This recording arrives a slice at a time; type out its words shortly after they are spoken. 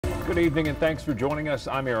Good evening and thanks for joining us.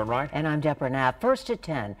 I'm Aaron Wright. And I'm Deborah Knapp. First at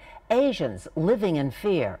 10, Asians living in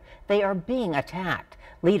fear. They are being attacked.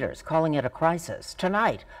 Leaders calling it a crisis.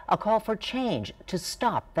 Tonight, a call for change to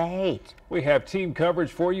stop the hate. We have team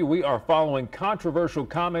coverage for you. We are following controversial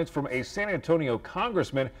comments from a San Antonio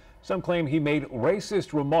congressman. Some claim he made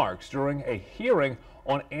racist remarks during a hearing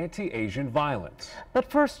on anti-Asian violence. But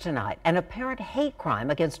first tonight, an apparent hate crime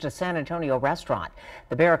against a San Antonio restaurant.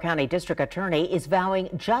 The Bexar County District Attorney is vowing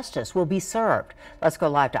justice will be served. Let's go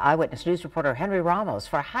live to Eyewitness News reporter Henry Ramos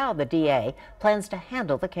for how the DA plans to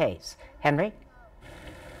handle the case. Henry?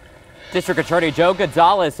 District Attorney Joe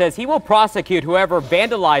Gonzalez says he will prosecute whoever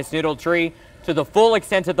vandalized Noodle Tree to the full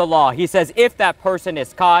extent of the law. He says if that person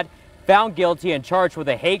is caught, found guilty and charged with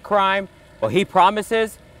a hate crime, well, he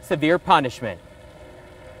promises severe punishment.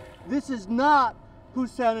 This is not who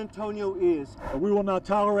San Antonio is. We will not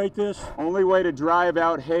tolerate this. Only way to drive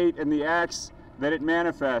out hate and the acts that it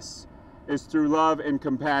manifests is through love and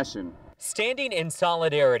compassion. Standing in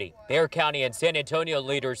solidarity, Bexar County and San Antonio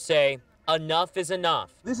leaders say enough is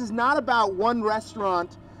enough. This is not about one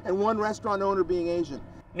restaurant and one restaurant owner being Asian.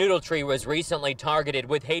 Noodle Tree was recently targeted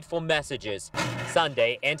with hateful messages.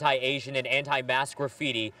 Sunday, anti-Asian and anti-mask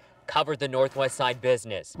graffiti covered the Northwest Side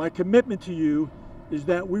business. My commitment to you is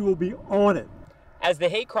that we will be on it. As the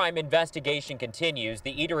hate crime investigation continues,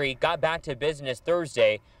 the eatery got back to business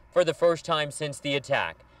Thursday for the first time since the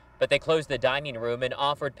attack. But they closed the dining room and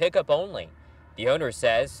offered pickup only. The owner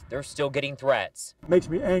says they're still getting threats. It makes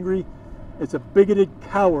me angry. It's a bigoted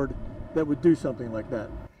coward that would do something like that.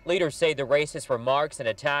 Leaders say the racist remarks and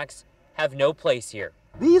attacks have no place here.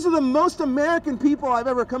 These are the most American people I've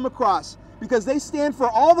ever come across because they stand for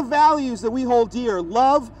all the values that we hold dear: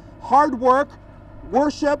 love, hard work,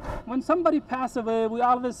 worship. When somebody passes away, we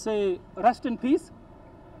always say, rest in peace.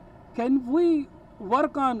 Can we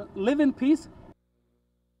work on live in peace?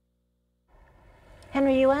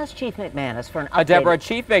 Henry, you asked Chief McManus for an update. Deborah,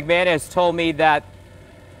 Chief McManus told me that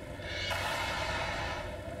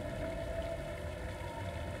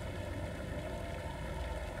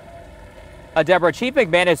Chief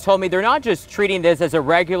McManus told me they're not just treating this as a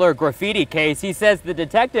regular graffiti case. He says the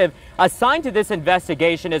detective assigned to this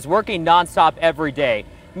investigation is working nonstop every day.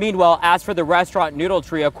 Meanwhile, as for the restaurant Noodle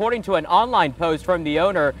Tree, according to an online post from the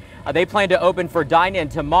owner, they plan to open for dine-in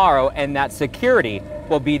tomorrow and that security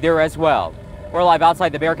will be there as well. We're live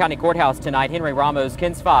outside the Bexar County Courthouse tonight. Henry Ramos,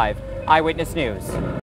 KENS 5, Eyewitness News.